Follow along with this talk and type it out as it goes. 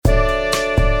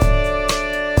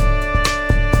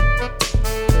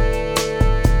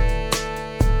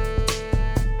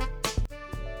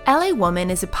LA Woman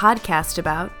is a podcast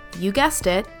about, you guessed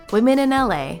it, women in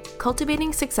LA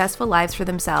cultivating successful lives for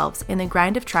themselves in the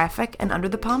grind of traffic and under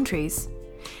the palm trees.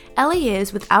 LA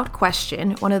is, without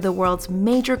question, one of the world's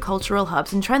major cultural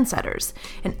hubs and trendsetters,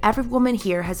 and every woman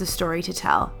here has a story to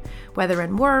tell. Whether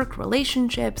in work,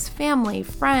 relationships, family,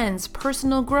 friends,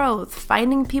 personal growth,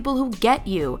 finding people who get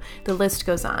you, the list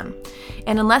goes on.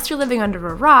 And unless you're living under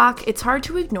a rock, it's hard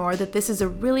to ignore that this is a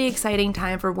really exciting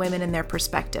time for women and their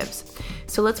perspectives.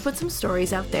 So let's put some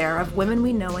stories out there of women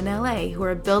we know in LA who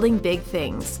are building big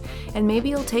things, and maybe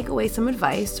you'll take away some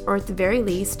advice, or at the very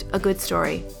least, a good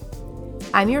story.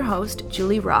 I'm your host,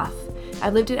 Julie Roth.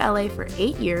 I've lived in LA for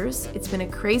 8 years. It's been a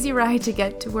crazy ride to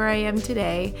get to where I am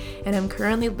today, and I'm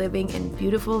currently living in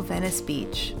beautiful Venice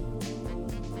Beach.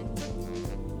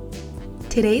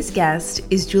 Today's guest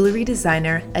is jewelry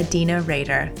designer Adina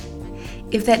Reyter.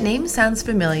 If that name sounds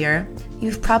familiar,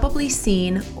 you've probably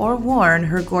seen or worn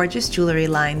her gorgeous jewelry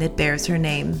line that bears her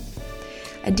name.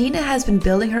 Adina has been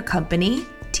building her company,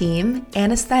 team,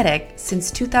 and aesthetic since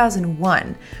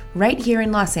 2001, right here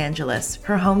in Los Angeles,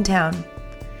 her hometown.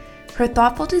 Her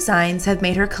thoughtful designs have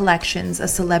made her collections a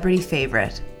celebrity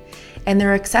favorite, and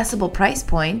their accessible price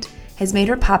point has made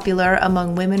her popular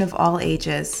among women of all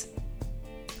ages.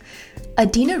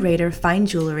 Adina Reyter fine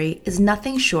jewelry is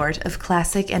nothing short of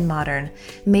classic and modern,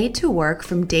 made to work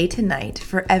from day to night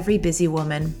for every busy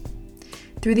woman.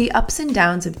 Through the ups and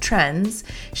downs of trends,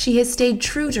 she has stayed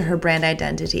true to her brand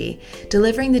identity,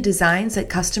 delivering the designs that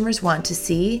customers want to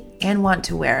see and want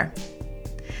to wear.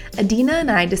 Adina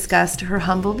and I discussed her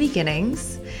humble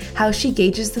beginnings, how she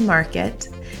gauges the market,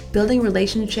 building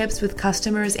relationships with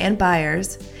customers and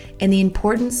buyers, and the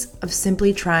importance of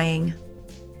simply trying.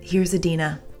 Here's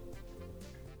Adina.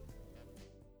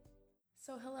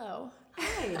 So hello.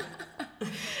 Hi.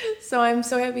 So I'm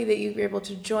so happy that you were able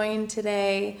to join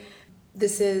today.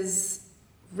 This is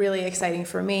really exciting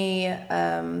for me.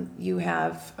 You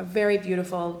have a very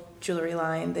beautiful jewelry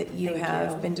line that you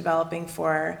have been developing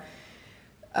for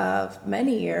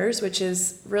many years, which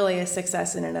is really a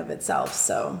success in and of itself.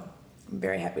 So I'm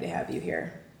very happy to have you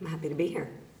here. I'm happy to be here.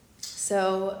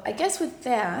 So I guess with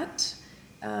that,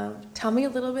 tell me a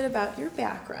little bit about your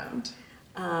background.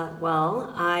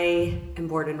 Well, I am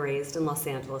born and raised in Los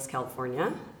Angeles,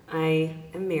 California. I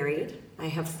am married. I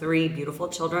have 3 beautiful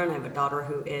children. I have a daughter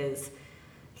who is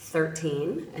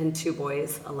 13 and 2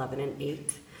 boys, 11 and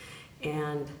 8.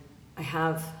 And I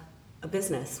have a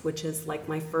business, which is like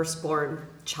my firstborn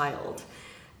child.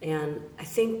 And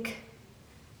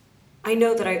I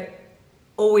know that I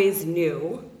always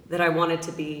knew that I wanted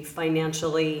to be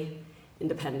financially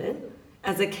independent.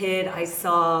 As a kid, I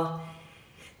saw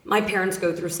my parents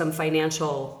go through some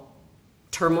financial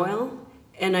turmoil,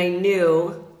 and I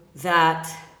knew that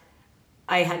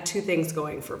I had 2 things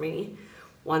going for me.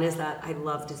 One is that I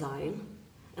love design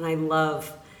and I love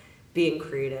being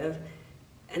creative.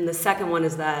 And the second one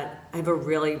is that I have a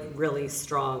really, really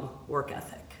strong work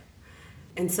ethic.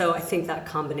 And so I think that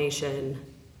combination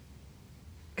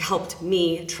helped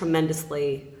me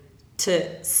tremendously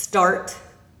to start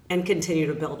and continue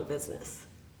to build a business.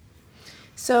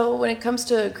 So when it comes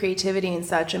to creativity and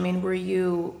such, I mean,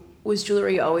 was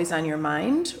jewelry always on your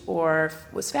mind, or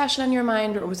was fashion on your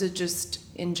mind, or was it just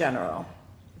in general?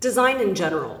 Design in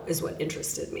general is what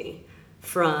interested me,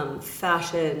 from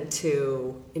fashion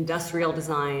to industrial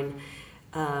design.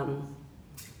 And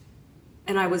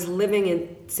I was living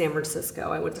in San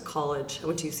Francisco. I went to college. I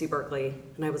went to UC Berkeley,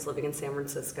 and I was living in San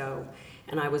Francisco,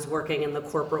 and I was working in the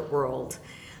corporate world.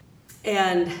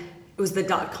 And it was the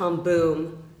dot-com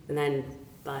boom and then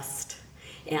bust.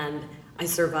 And I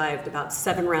survived about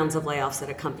 7 rounds of layoffs at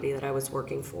a company that I was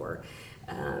working for.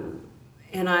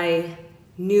 And I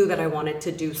knew that I wanted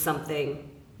to do something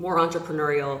more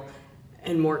entrepreneurial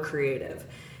and more creative.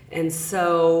 And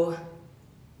so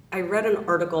I read an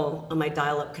article on my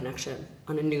dial-up connection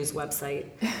on a news website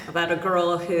about a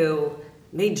girl who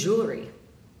made jewelry.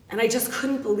 And I just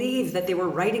couldn't believe that they were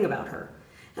writing about her.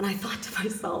 And I thought to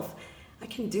myself, I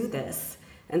can do this.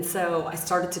 And so I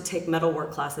started to take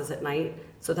metalwork classes at night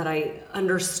so that I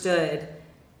understood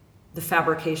the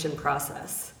fabrication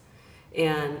process.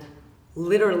 And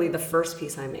literally the first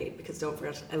piece I made, because don't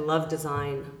forget, I love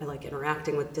design, I like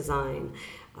interacting with design.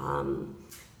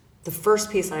 The first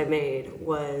piece I made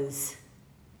was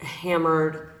a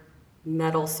hammered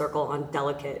metal circle on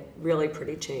delicate, really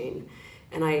pretty chain.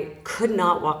 And I could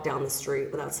not walk down the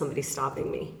street without somebody stopping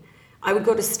me. I would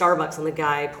go to Starbucks and the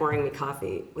guy pouring me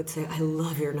coffee would say, "I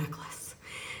love your necklace."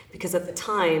 Because at the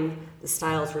time, the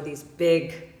styles were these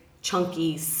big,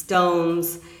 chunky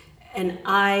stones. And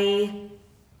I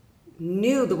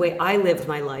knew the way I lived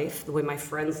my life, the way my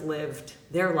friends lived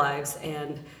their lives,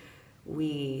 and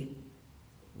We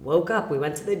woke up, we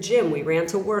went to the gym, we ran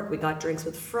to work, we got drinks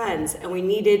with friends, and we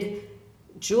needed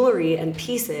jewelry and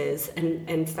pieces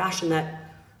and fashion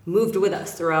that moved with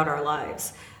us throughout our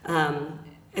lives.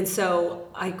 And so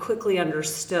I quickly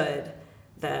understood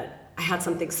that I had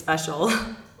something special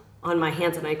on my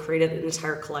hands, and I created an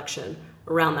entire collection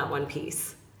around that one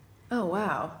piece. Oh,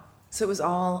 wow. So it was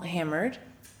all hammered?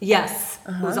 Yes.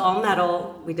 It was all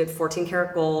metal. We did 14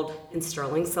 karat gold and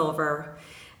sterling silver.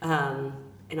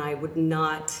 And I would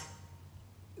not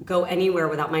go anywhere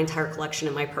without my entire collection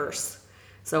in my purse.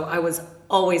 So I was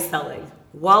always selling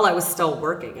while I was still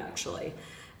working, actually.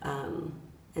 And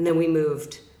then we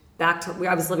moved back to,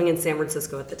 I was living in San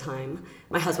Francisco at the time.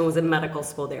 My husband was in medical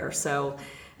school there. So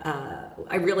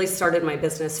I really started my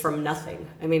business from nothing.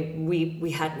 I mean,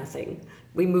 we had nothing.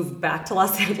 We moved back to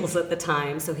Los Angeles at the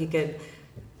time so he could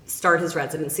start his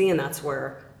residency, and that's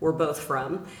where we're both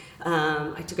from.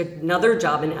 I took another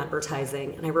job in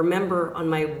advertising, and I remember on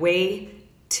my way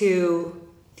to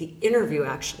the interview,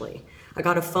 actually, I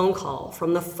got a phone call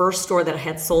from the first store that I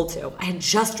had sold to. I had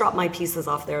just dropped my pieces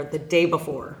off there the day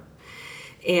before.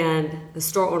 And the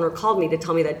store owner called me to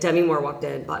tell me that Demi Moore walked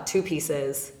in, bought 2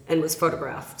 pieces, and was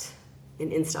photographed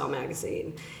in InStyle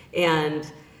magazine. And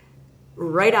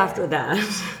right after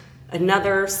that,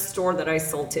 another store that I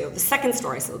sold to, the second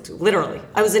store I sold to, literally,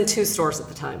 I was in 2 stores at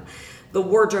the time. The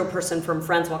wardrobe person from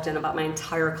Friends walked in and bought my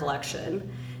entire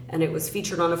collection, and it was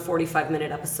featured on a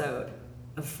 45-minute episode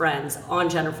of Friends on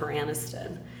Jennifer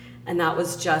Aniston. And that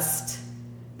was just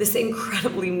this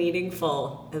incredibly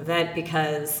meaningful event,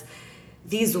 because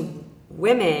these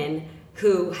women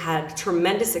who had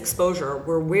tremendous exposure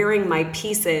were wearing my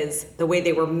pieces the way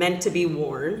they were meant to be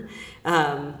worn.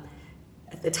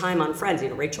 At the time on Friends,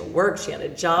 Rachel worked, she had a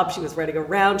job, she was running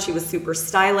around, she was super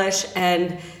stylish,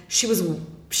 and she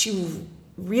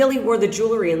really wore the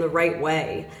jewelry in the right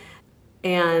way.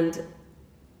 And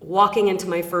walking into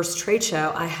my first trade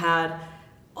show, I had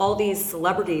all these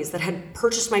celebrities that had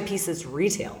purchased my pieces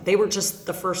retail. They were just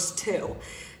the first 2.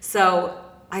 So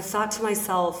I thought to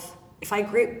myself, if I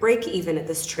break even at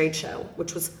this trade show,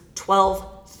 which was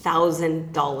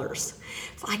 $12,000,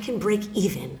 if I can break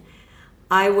even,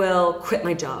 I will quit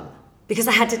my job, because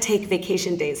I had to take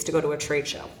vacation days to go to a trade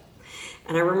show.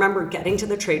 And I remember getting to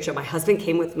the trade show, my husband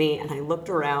came with me, and I looked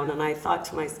around and I thought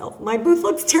to myself, my booth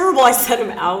looks terrible. I sent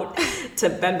him out to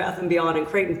Bed Bath & Beyond and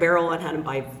Crate & Barrel and had him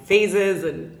buy vases,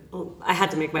 and I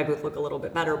had to make my booth look a little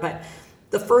bit better. But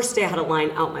the first day I had a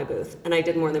line out my booth, and I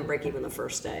did more than break even the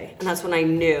first day. And that's when I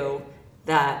knew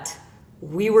that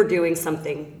we were doing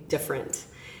something different.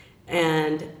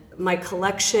 And my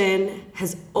collection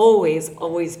has always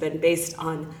been based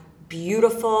on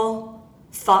beautiful,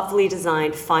 thoughtfully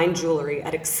designed, fine jewelry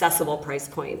at accessible price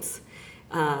points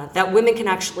that women can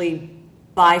actually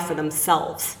buy for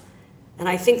themselves. And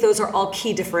I think those are all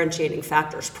key differentiating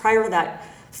factors. Prior to that,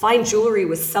 fine jewelry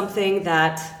was something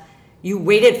that you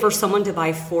waited for someone to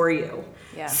buy for you.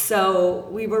 Yeah. So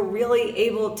we were really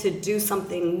able to do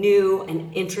something new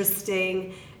and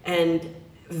interesting and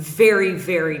very,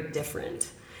 very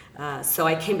different. So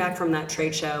I came back from that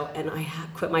trade show and I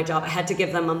quit my job. I had to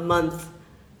give them a month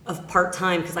of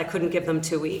part-time because I couldn't give them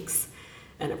 2 weeks.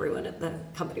 And everyone at the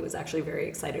company was actually very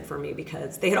excited for me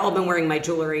because they had all been wearing my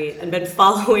jewelry and been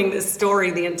following this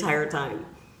story the entire time.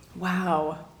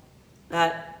 Wow.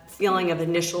 That feeling of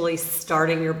initially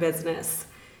starting your business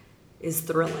is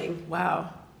thrilling.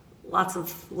 Wow. Lots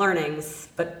of learnings,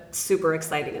 but super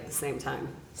exciting at the same time.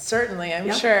 Certainly,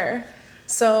 I'm sure.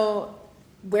 So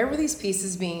where were these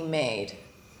pieces being made?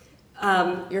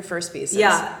 Your first pieces?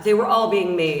 Yeah, they were all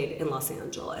being made in Los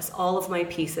Angeles. All of my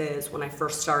pieces, when I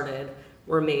first started,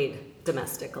 were made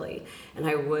domestically. And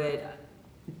I would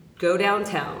go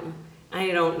downtown.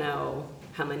 I don't know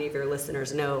how many of your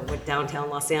listeners know what downtown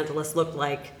Los Angeles looked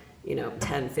like,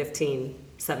 10, 15,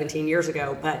 17 years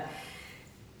ago, but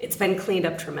it's been cleaned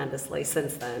up tremendously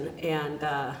since then. And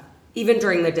even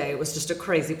during the day, it was just a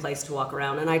crazy place to walk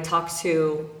around. And I talked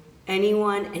to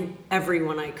anyone and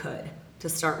everyone I could to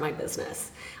start my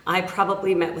business. I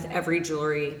probably met with every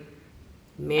jewelry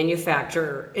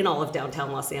manufacturer in all of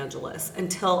downtown Los Angeles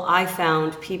until I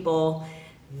found people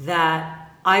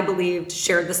that I believed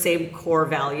shared the same core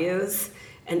values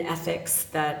and ethics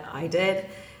that I did.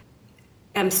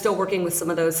 I'm still working with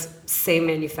some of those same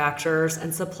manufacturers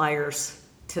and suppliers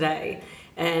today.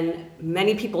 And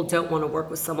many people don't want to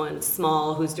work with someone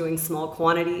small who's doing small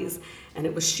quantities. And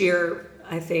it was sheer,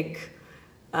 I think,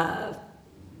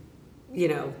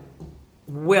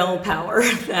 willpower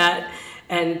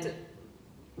and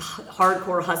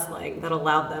hardcore hustling that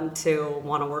allowed them to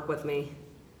want to work with me.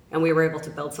 And we were able to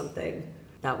build something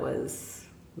that was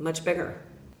much bigger.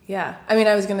 Yeah. I mean,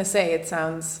 I was going to say, it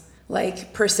sounds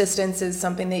like persistence is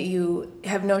something that you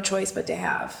have no choice but to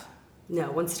have. No,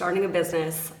 when starting a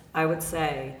business, I would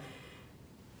say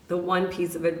the one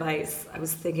piece of advice, I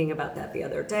was thinking about that the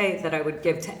other day, that I would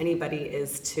give to anybody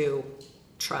is to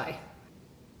try.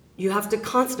 You have to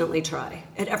constantly try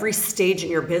at every stage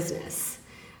in your business.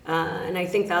 And I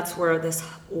think that's where this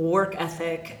work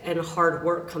ethic and hard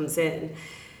work comes in.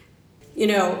 You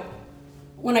know,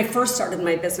 when I first started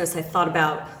my business, I thought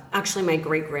about actually my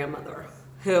great-grandmother,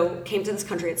 who came to this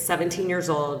country at 17 years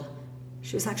old.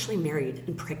 She was actually married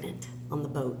and pregnant on the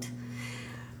boat.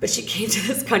 But she came to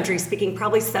this country speaking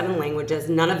probably 7 languages,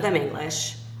 none of them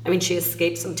English. I mean, she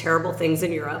escaped some terrible things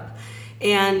in Europe.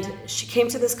 And she came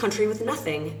to this country with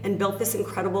nothing and built this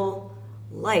incredible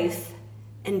life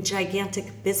and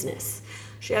gigantic business.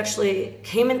 She actually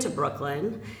came into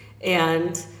Brooklyn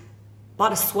and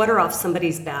bought a sweater off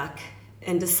somebody's back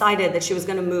and decided that she was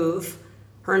going to move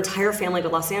her entire family to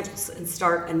Los Angeles and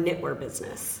start a knitwear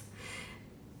business.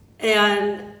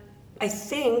 And I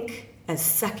think as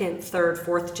second, third,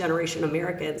 fourth generation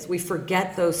Americans, we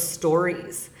forget those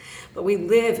stories. But we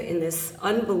live in this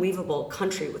unbelievable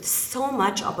country with so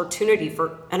much opportunity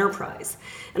for enterprise.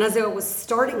 And as I was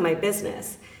starting my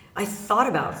business, I thought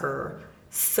about her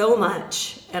so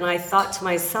much. And I thought to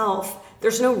myself,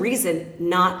 there's no reason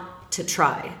not to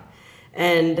try.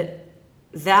 And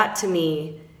that to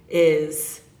me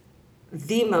is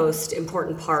the most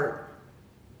important part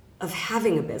of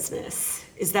having a business,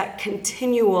 is that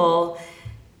continual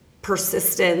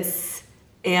persistence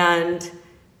and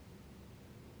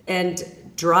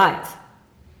drive.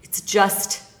 It's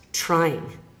just trying.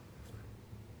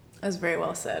 That was very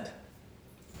well said.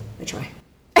 I try.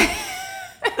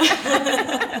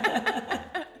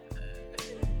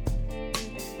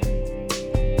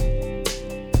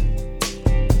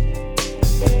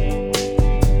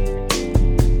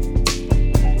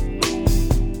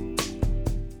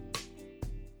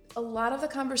 A lot of the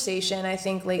conversation, I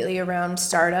think, lately around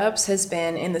startups has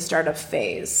been in the startup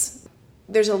phase.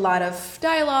 There's a lot of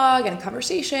dialogue and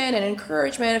conversation and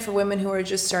encouragement for women who are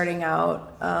just starting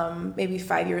out, maybe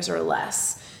 5 years or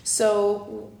less.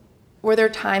 So were there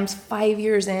times 5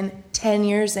 years in, 10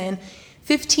 years in,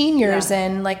 15 years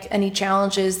in, like any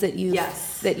challenges that you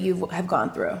have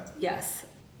gone through? Yes.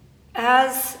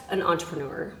 As an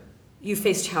entrepreneur, you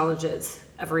face challenges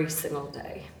every single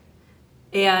day.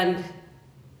 And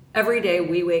every day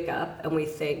we wake up and we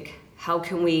think, how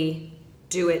can we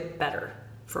do it better?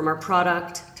 From our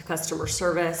product to customer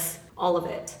service, all of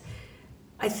it.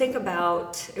 I think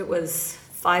about, it was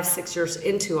 5-6 years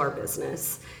into our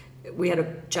business, there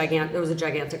was a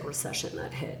gigantic recession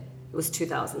that hit. It was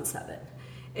 2007.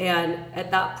 And at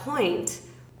that point,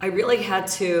 I really had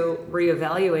to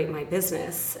reevaluate my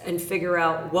business and figure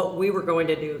out what we were going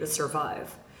to do to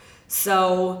survive.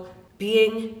 So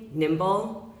being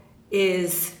nimble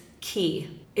is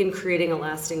key in creating a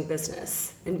lasting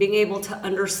business, and being able to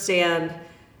understand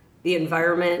the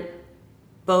environment,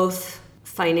 both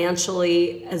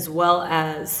financially as well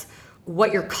as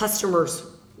what your customers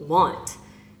want,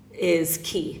 is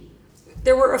key.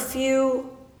 There were a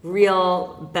few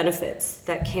real benefits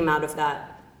that came out of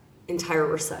that entire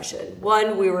recession.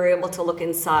 One, we were able to look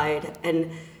inside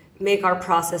and make our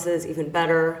processes even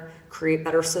better, create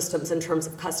better systems in terms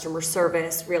of customer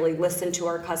service, really listen to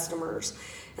our customers.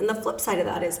 And the flip side of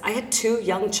that is I had 2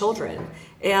 young children,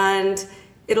 and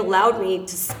it allowed me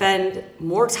to spend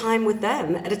more time with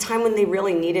them at a time when they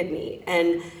really needed me.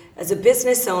 And as a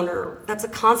business owner, that's a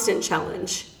constant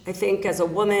challenge. I think as a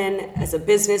woman, as a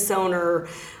business owner,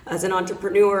 as an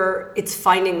entrepreneur, it's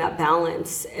finding that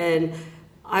balance. And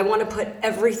I want to put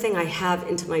everything I have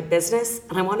into my business,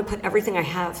 and I want to put everything I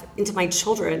have into my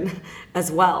children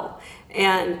as well.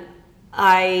 And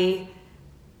I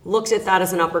looked at that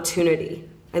as an opportunity.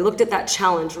 I looked at that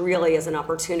challenge really as an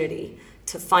opportunity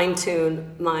to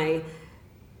fine-tune my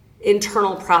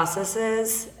internal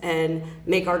processes and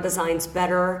make our designs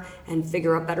better and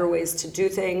figure out better ways to do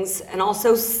things, and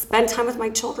also spend time with my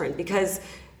children because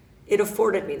it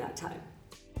afforded me that time.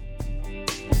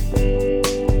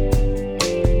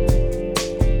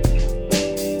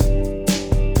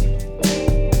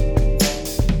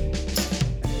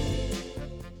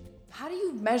 How do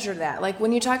you measure that? Like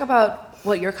when you talk about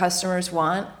what your customers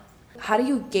want, how do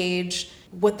you gauge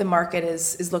what the market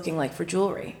is looking like for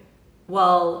jewelry?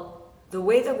 Well, the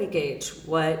way that we gauge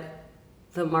what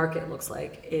the market looks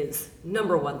like is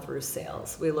number one through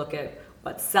sales. We look at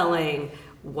what's selling,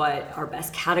 what our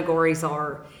best categories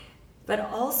are, but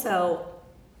also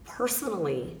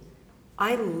personally,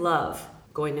 I love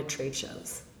going to trade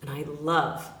shows and I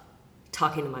love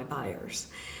talking to my buyers.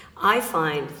 I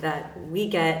find that we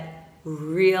get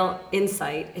real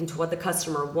insight into what the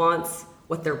customer wants,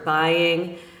 what they're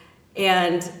buying,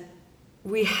 and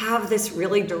we have this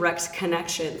really direct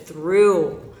connection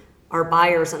through our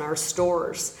buyers and our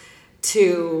stores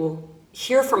to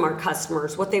hear from our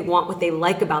customers what they want, what they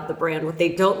like about the brand, what they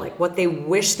don't like, what they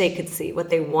wish they could see, what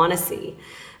they want to see.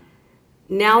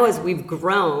 Now, as we've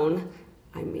grown,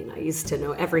 I used to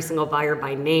know every single buyer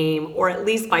by name, or at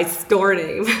least by store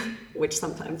name, which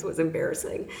sometimes was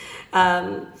embarrassing.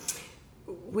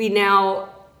 We now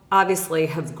obviously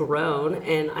have grown,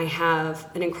 and I have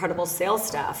an incredible sales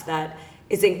staff that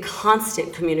is in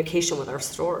constant communication with our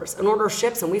stores. An order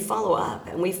ships, and we follow up,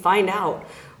 and we find out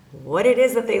what it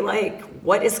is that they like,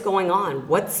 what is going on,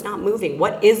 what's not moving,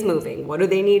 what is moving, what do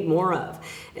they need more of.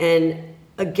 And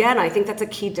again, I think that's a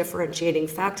key differentiating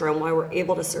factor and why we're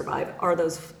able to survive are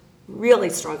those really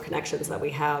strong connections that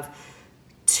we have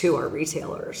to our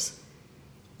retailers.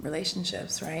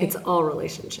 Relationships, right? It's all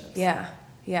relationships. Yeah.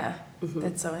 Mm-hmm.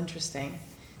 That's so interesting.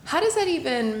 How does that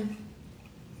even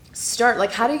start?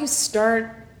 Like, how do you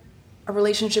start a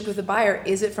relationship with a buyer?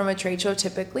 Is it from a trade show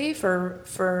typically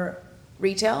for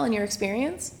retail in your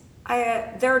experience?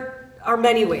 There are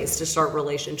many ways to start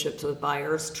relationships with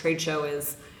buyers. Trade show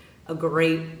is a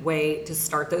great way to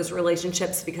start those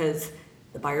relationships because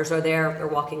the buyers are there, they're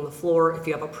walking the floor. If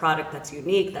you have a product that's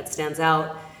unique, that stands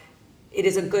out, it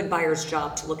is a good buyer's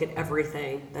job to look at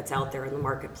everything that's out there in the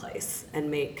marketplace and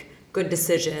make good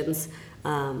decisions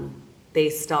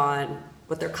based on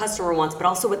what their customer wants, but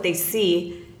also what they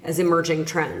see as emerging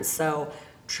trends. So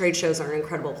trade shows are an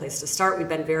incredible place to start. We've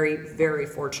been very, very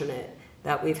fortunate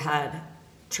that we've had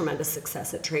tremendous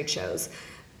success at trade shows.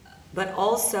 But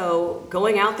also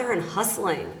going out there and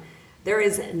hustling. There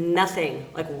is nothing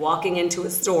like walking into a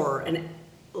store and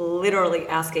literally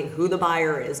asking who the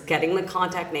buyer is, getting the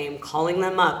contact name, calling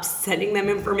them up, sending them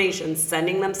information,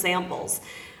 sending them samples.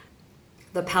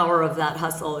 The power of that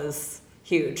hustle is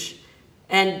huge.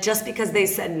 And just because they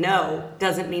said no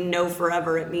doesn't mean no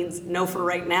forever. It means no for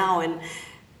right now. And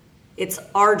it's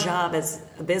our job as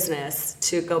a business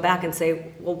to go back and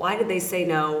say, well, why did they say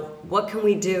no? What can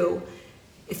we do?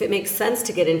 If it makes sense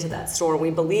to get into that store, we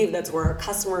believe that's where our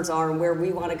customers are and where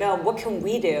we want to go, what can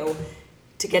we do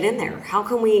to get in there? How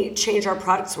can we change our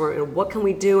products? What can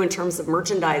we do in terms of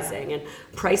merchandising and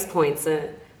price points?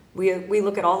 We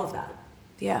look at all of that.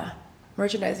 Yeah.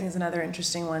 Merchandising is another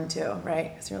interesting one too,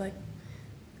 right? Because you're like,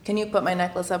 can you put my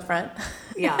necklace up front?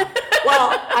 Yeah.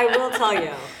 Well, I will tell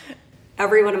you,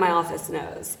 everyone in my office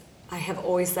knows, I have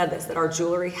always said this, that our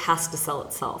jewelry has to sell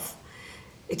itself.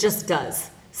 It just does.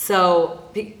 So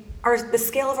the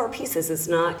scale of our pieces is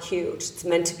not huge. It's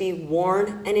meant to be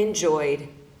worn and enjoyed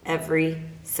every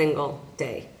single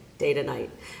day, day to night.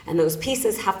 And those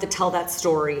pieces have to tell that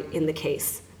story in the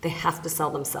case. They have to sell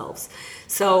themselves.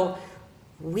 So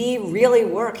we really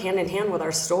work hand in hand with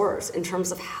our stores in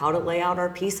terms of how to lay out our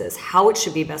pieces, how it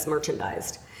should be best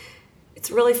merchandised. It's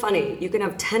really funny. You can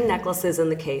have 10 necklaces in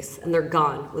the case and they're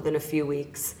gone within a few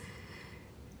weeks.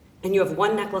 And you have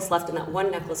one necklace left and that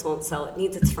one necklace won't sell. It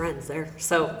needs its friends there.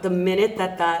 So the minute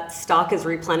that stock is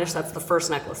replenished, that's the first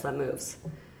necklace that moves.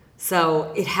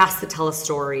 So it has to tell a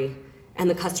story and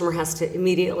the customer has to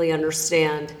immediately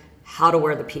understand how to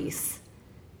wear the piece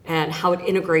and how it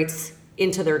integrates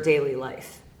into their daily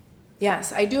life.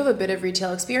 Yes, I do have a bit of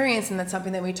retail experience, and that's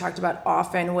something that we talked about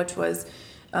often, which was,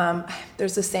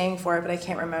 there's a saying for it, but I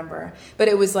can't remember. But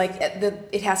it was like,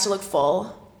 it has to look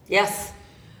full. Yes.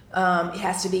 It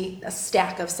has to be a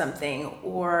stack of something,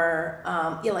 or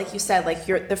like you said, like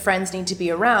the friends need to be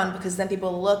around because then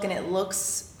people look and it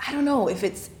looks, I don't know if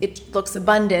it looks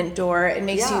abundant or it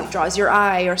makes you, it draws your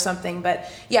eye or something.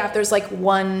 But yeah, if there's like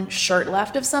one shirt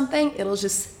left of something, it'll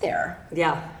just sit there.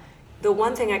 Yeah. The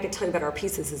one thing I could tell you about our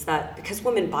pieces is that because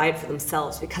women buy it for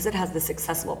themselves, because it has this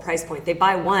accessible price point, they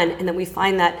buy one and then we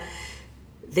find that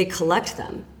they collect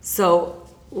them. So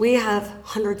we have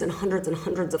hundreds and hundreds and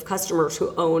hundreds of customers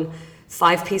who own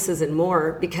 5 pieces and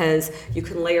more because you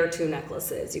can layer 2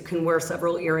 necklaces. You can wear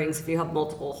several earrings if you have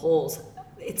multiple holes.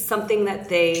 It's something that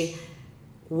they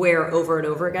wear over and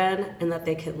over again and that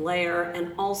they can layer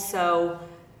and also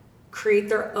create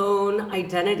their own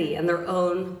identity and their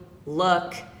own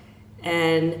look.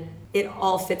 And it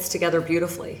all fits together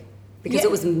beautifully because it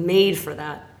was made for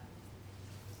that.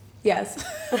 Yes.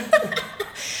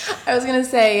 I was going to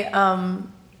say,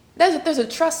 there's a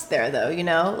trust there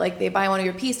though, like they buy one of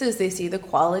your pieces, they see the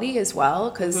quality as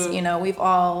well. Cause we've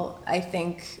all, I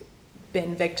think,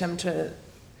 been victim to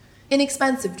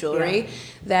inexpensive jewelry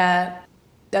that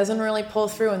doesn't really pull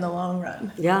through in the long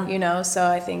run. Yeah. You know, so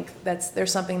I think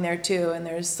there's something there too. And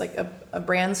there's like a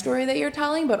brand story that you're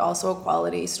telling, but also a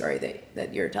quality story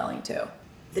that you're telling too.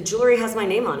 The jewelry has my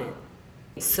name on it.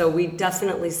 So we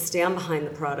definitely stand behind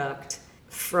the product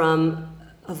from,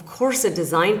 of course, a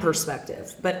design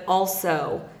perspective, but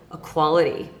also a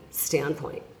quality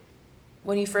standpoint.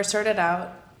 When you first started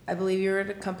out, I believe you were at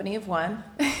a company of one.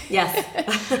 Yes.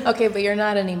 Okay, but you're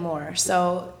not anymore.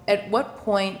 So at what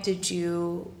point did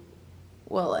you,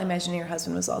 well, I imagine your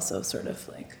husband was also sort of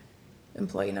like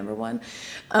employee number one,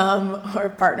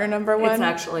 or partner number one? It's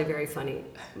actually very funny.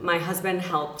 My husband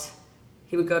helped.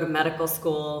 He would go to medical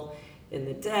school in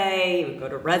the day, he would go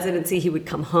to residency, he would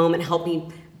come home and help me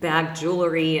bag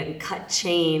jewelry and cut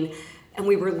chain. And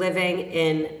we were living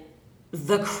in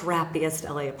the crappiest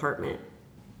LA apartment,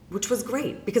 which was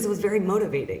great because it was very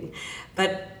motivating.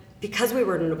 But because we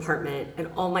were in an apartment and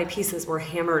all my pieces were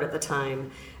hammered at the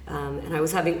time, and I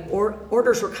was having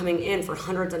orders were coming in for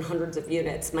hundreds and hundreds of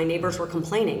units, my neighbors were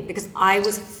complaining because I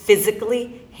was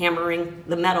physically hammering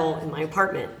the metal in my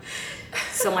apartment.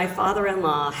 So my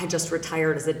father-in-law had just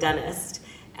retired as a dentist,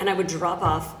 and I would drop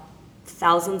off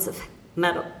thousands of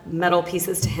metal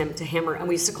pieces to him to hammer, and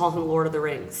we used to call him Lord of the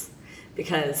Rings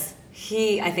because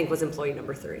he, I think, was employee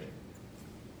number 3.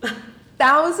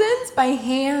 Thousands by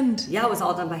hand? Yeah, it was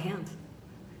all done by hand.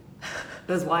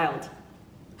 It was wild.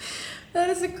 That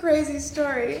is a crazy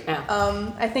story. Yeah.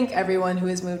 I think everyone who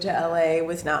has moved to LA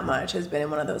with not much has been in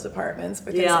one of those apartments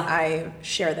because Yeah. I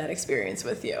share that experience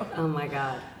with you. Oh my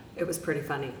God. It was pretty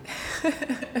funny.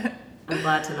 I'm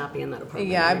glad to not be in that apartment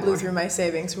Yeah, I anymore. blew through my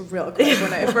savings real quick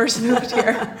when I first moved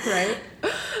here, right?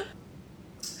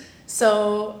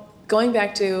 So going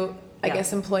back to, I Yeah.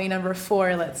 guess, employee number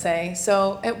 4, let's say.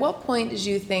 So at what point did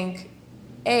you think,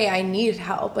 A, I need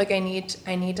help, like I need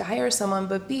to hire someone,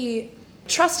 but B,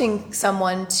 trusting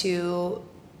someone to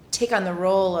take on the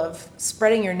role of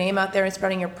spreading your name out there and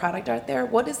spreading your product out there?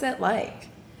 What is that like?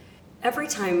 Every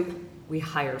time we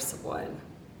hire someone,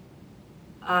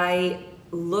 I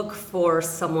look for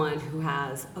someone who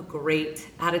has a great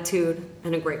attitude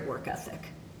and a great work ethic,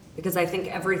 because I think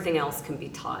everything else can be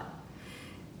taught.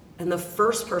 And the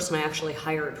first person I actually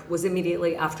hired was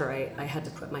immediately after I had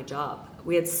to quit my job.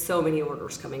 We had so many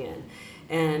orders coming in.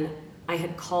 And I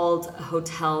had called a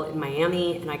hotel in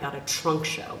Miami and I got a trunk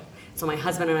show. So my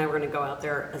husband and I were gonna go out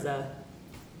there as a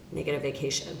negative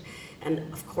vacation.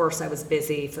 And of course I was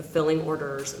busy fulfilling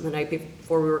orders. And the night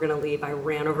before we were gonna leave, I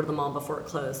ran over to the mall before it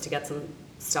closed to get some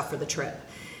stuff for the trip.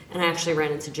 And I actually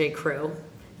ran into J. Crew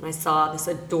and I saw this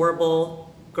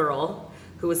adorable girl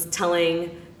who was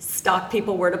telling stock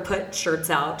people where to put shirts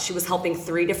out. She was helping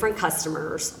 3 different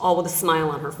customers, all with a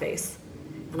smile on her face.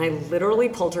 And I literally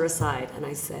pulled her aside and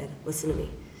I said, listen to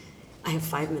me, I have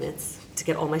 5 minutes to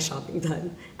get all my shopping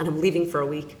done and I'm leaving for a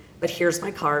week, but here's my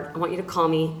card. I want you to call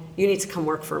me. You need to come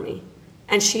work for me.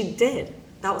 And she did.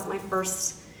 That was my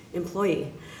first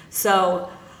employee. So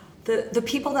the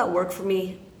people that work for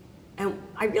me, and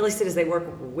I really see it as they work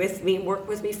with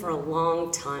me for a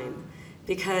long time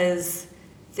because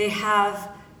they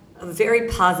have a very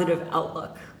positive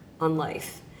outlook on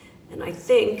life. And I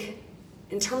think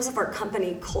in terms of our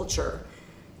company culture,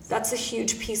 that's a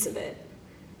huge piece of it.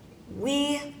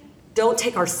 We don't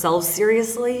take ourselves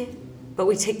seriously, but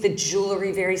we take the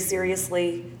jewelry very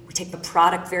seriously. We take the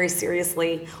product very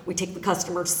seriously. We take the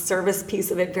customer service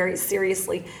piece of it very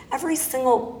seriously. Every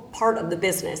single part of the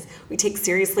business we take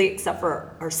seriously except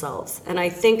for ourselves. And I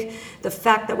think the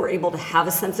fact that we're able to have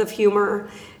a sense of humor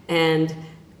and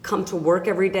come to work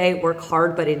every day, work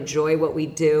hard, but enjoy what we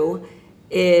do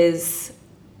is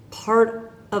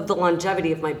part of the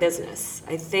longevity of my business.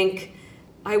 I think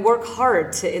I work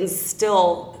hard to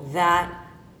instill that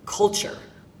culture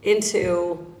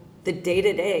into the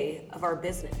day-to-day of our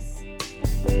business.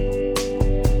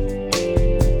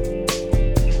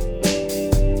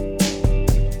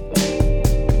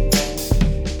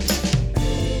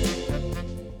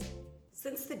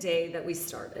 Since the day that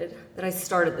I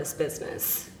started this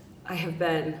business, I have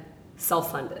been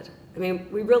self-funded. I mean,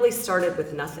 we really started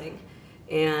with nothing.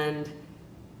 And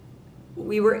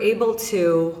we were able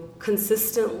to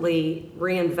consistently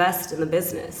reinvest in the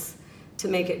business to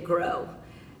make it grow.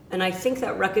 And I think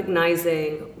that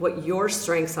recognizing what your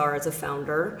strengths are as a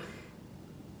founder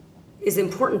is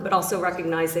important, but also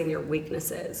recognizing your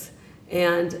weaknesses.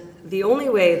 And the only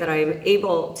way that I'm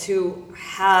able to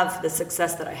have the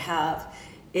success that I have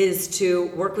is to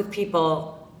work with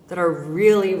people that are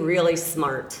really, really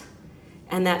smart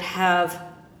and that have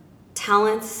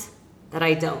talents that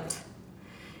I don't.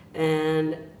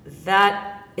 And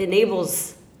that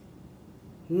enables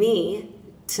me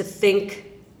to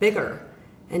think bigger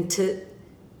and to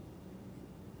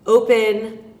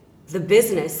open the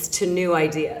business to new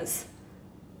ideas.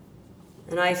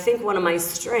 And I think one of my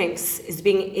strengths is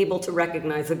being able to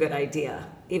recognize a good idea,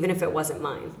 even if it wasn't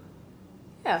mine.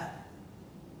 Yeah.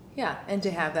 Yeah, and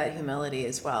to have that humility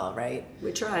as well, right?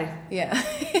 We try. Yeah.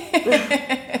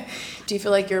 Do you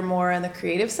feel like you're more on the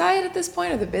creative side at this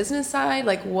point or the business side?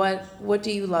 Like what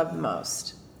do you love the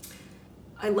most?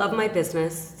 I love my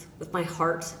business with my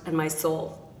heart and my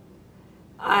soul.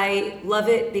 I love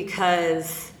it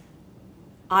because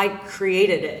I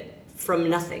created it from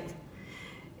nothing.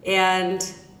 And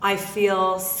I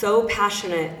feel so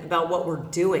passionate about what we're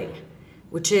doing,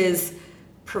 which is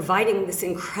providing this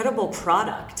incredible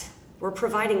product. We're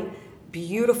providing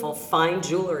beautiful, fine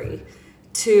jewelry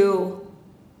to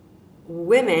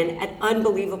women at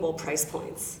unbelievable price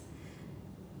points.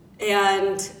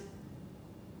 And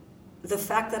the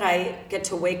fact that I get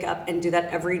to wake up and do that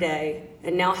every day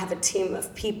and now have a team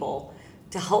of people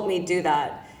to help me do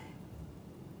that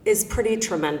is pretty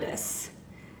tremendous.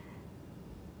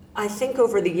 I think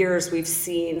over the years we've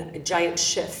seen a giant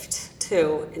shift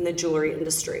too in the jewelry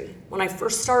industry. When I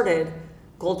first started,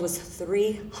 gold was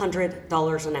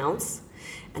 $300 an ounce,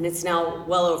 and it's now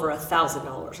well over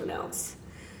 $1,000 an ounce.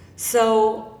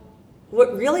 So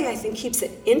what really I think keeps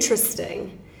it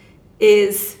interesting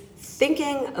is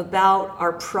thinking about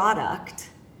our product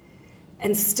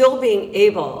and still being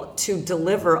able to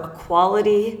deliver a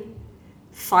quality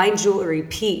fine jewelry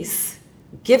piece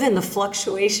given the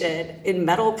fluctuation in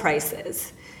metal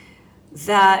prices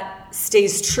that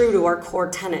stays true to our core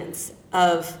tenets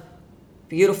of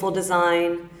beautiful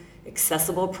design,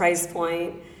 accessible price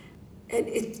point,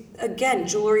 and again,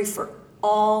 jewelry for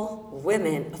all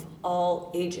women of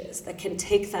all ages that can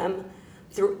take them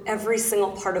through every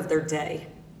single part of their day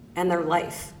and their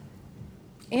life.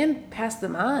 And pass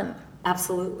them on.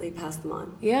 Absolutely, pass them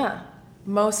on. Yeah.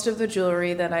 Most of the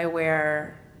jewelry that I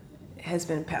wear has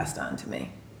been passed on to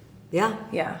me. Yeah.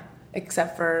 Yeah.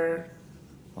 Except for,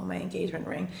 well, my engagement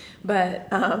ring. But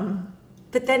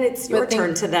then it's your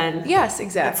turn to then. Yes,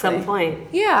 exactly. At some point.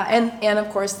 Yeah. And of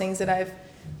course, things that I've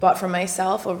bought for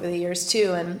myself over the years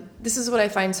too. And this is what I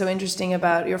find so interesting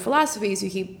about your philosophies. You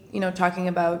keep, talking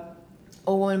about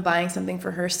a woman buying something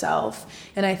for herself.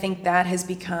 And I think that has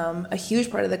become a huge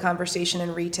part of the conversation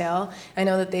in retail. I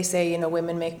know that they say,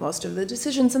 women make most of the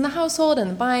decisions in the household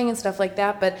and the buying and stuff like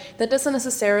that, but that doesn't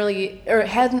necessarily, or it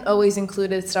hadn't always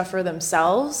included stuff for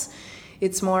themselves.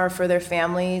 It's more for their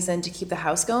families and to keep the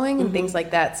house going and things like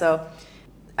that. So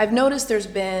I've noticed there's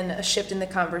been a shift in the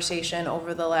conversation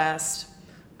over the last,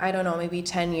 I don't know, maybe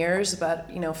 10 years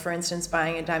about, for instance,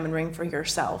 buying a diamond ring for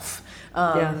yourself.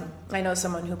 I know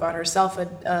someone who bought herself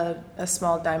a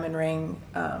small diamond ring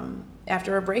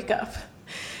after a breakup,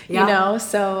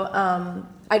 so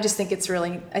I just think it's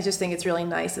really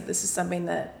nice that this is something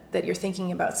that you're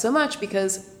thinking about so much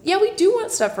because, we do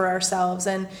want stuff for ourselves.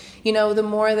 And, the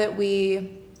more that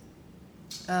we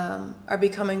are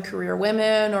becoming career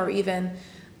women or even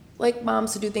like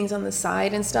moms to do things on the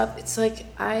side and stuff, it's like,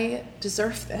 I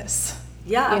deserve this.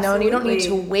 Yeah, and you don't need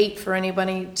to wait for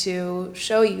anybody to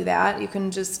show you that. You can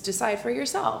just decide for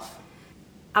yourself.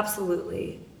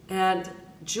 Absolutely. And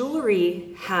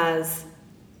jewelry has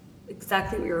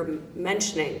exactly what you're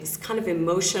mentioning, this kind of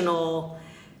emotional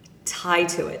tie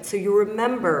to it. So you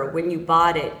remember when you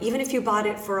bought it, even if you bought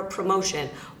it for a promotion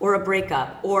or a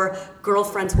breakup or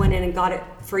girlfriends went in and got it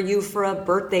for you for a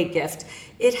birthday gift,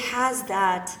 it has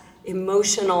that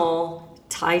emotional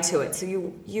tie to it. So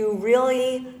you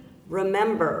really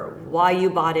remember why you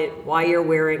bought it, why you're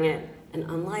wearing it. And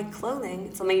unlike clothing,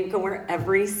 it's something you can wear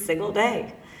every single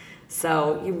day.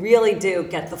 So you really do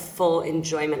get the full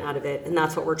enjoyment out of it. And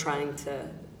that's what we're trying to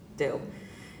do.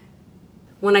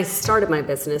 When I started my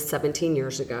business 17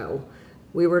 years ago,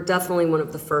 we were definitely one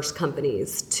of the first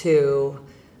companies to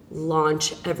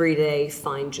launch everyday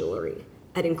fine jewelry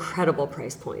at incredible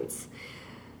price points.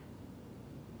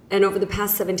 And over the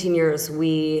past 17 years,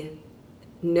 we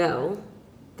know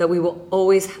that we will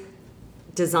always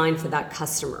design for that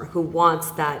customer who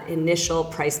wants that initial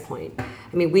price point.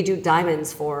 I mean, we do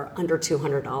diamonds for under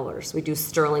 $200. We do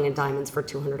sterling and diamonds for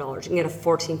 $200. You can get a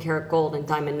 14 karat gold and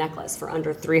diamond necklace for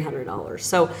under $300.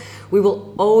 So we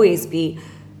will always be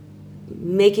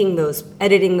editing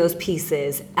those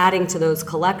pieces, adding to those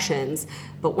collections.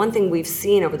 But one thing we've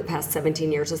seen over the past 17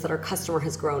 years is that our customer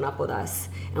has grown up with us,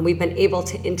 and we've been able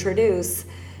to introduce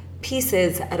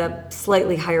pieces at a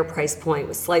slightly higher price point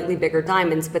with slightly bigger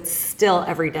diamonds, but still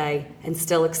everyday and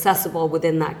still accessible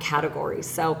within that category.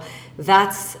 So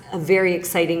that's a very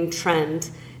exciting trend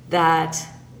that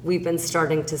we've been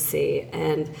starting to see.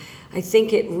 And I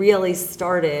think it really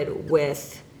started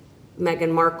with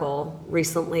Meghan Markle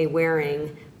recently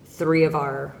wearing 3 of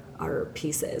our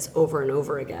pieces over and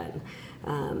over again.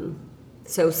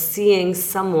 So seeing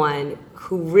someone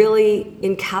who really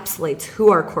encapsulates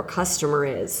who our core customer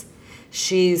is.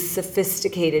 She's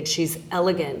sophisticated, she's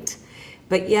elegant,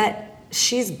 but yet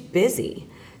she's busy.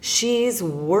 She's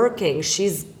working,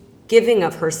 she's giving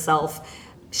of herself.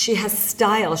 She has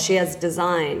style, she has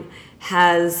design,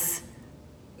 has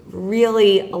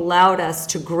really allowed us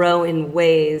to grow in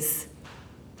ways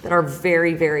that are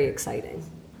very, very exciting.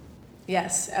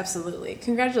 Yes, absolutely.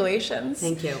 Congratulations.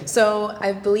 Thank you. So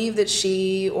I believe that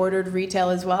she ordered retail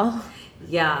as well?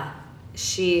 Yeah,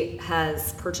 she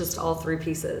has purchased all 3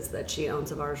 pieces that she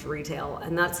owns of ours retail,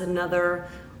 and that's another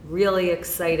really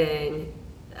exciting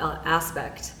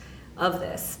aspect of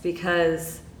this,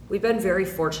 because we've been very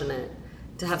fortunate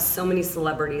to have so many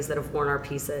celebrities that have worn our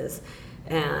pieces,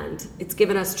 and it's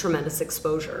given us tremendous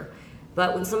exposure.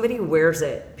 But when somebody wears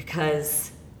it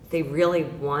because they really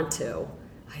want to,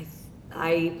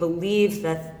 I believe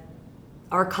that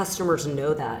our customers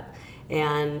know that,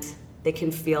 and they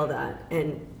can feel that,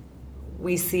 and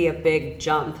we see a big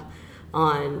jump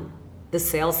on the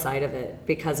sales side of it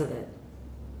because of it.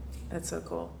 That's so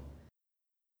cool.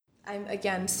 I'm,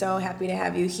 again, so happy to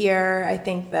have you here. I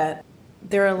think that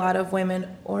there are a lot of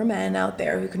women or men out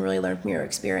there who can really learn from your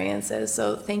experiences,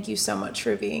 so thank you so much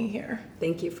for being here.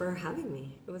 Thank you for having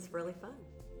me. It was really fun.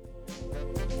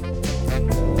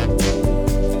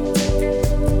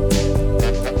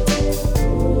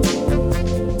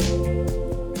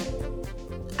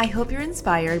 I hope you're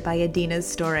inspired by Adina's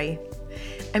story.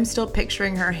 I'm still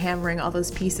picturing her hammering all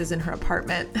those pieces in her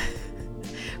apartment.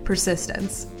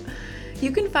 Persistence.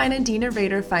 You can find Adina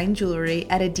Reyter fine jewelry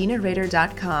at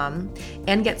adinareyter.com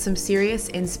and get some serious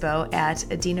inspo at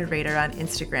Adina Reyter on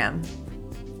Instagram.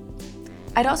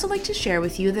 I'd also like to share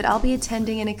with you that I'll be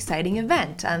attending an exciting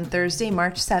event on Thursday,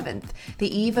 March 7th,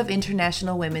 the eve of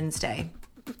International Women's Day.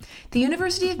 The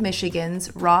University of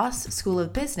Michigan's Ross School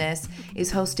of Business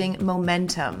is hosting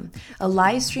Momentum, a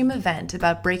live stream event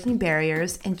about breaking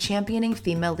barriers and championing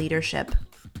female leadership.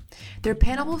 Their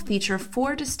panel will feature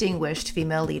 4 distinguished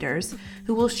female leaders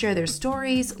who will share their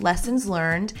stories, lessons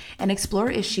learned, and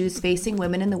explore issues facing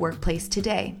women in the workplace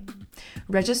today.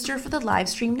 Register for the live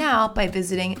stream now by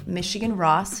visiting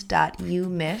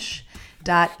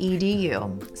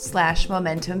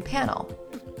michiganross.umich.edu/momentum panel.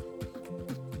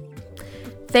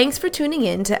 Thanks for tuning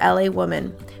in to LA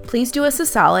Woman. Please do us a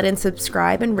solid and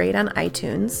subscribe and rate on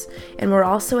iTunes. And we're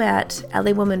also at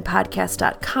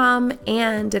lawomanpodcast.com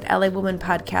and at LA Woman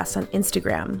Podcast on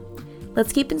Instagram.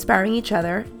 Let's keep inspiring each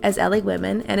other as LA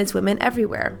women and as women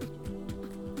everywhere.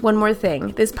 One more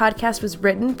thing, this podcast was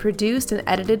written, produced, and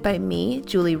edited by me,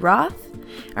 Julie Roth.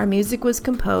 Our music was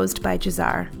composed by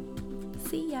Jazar.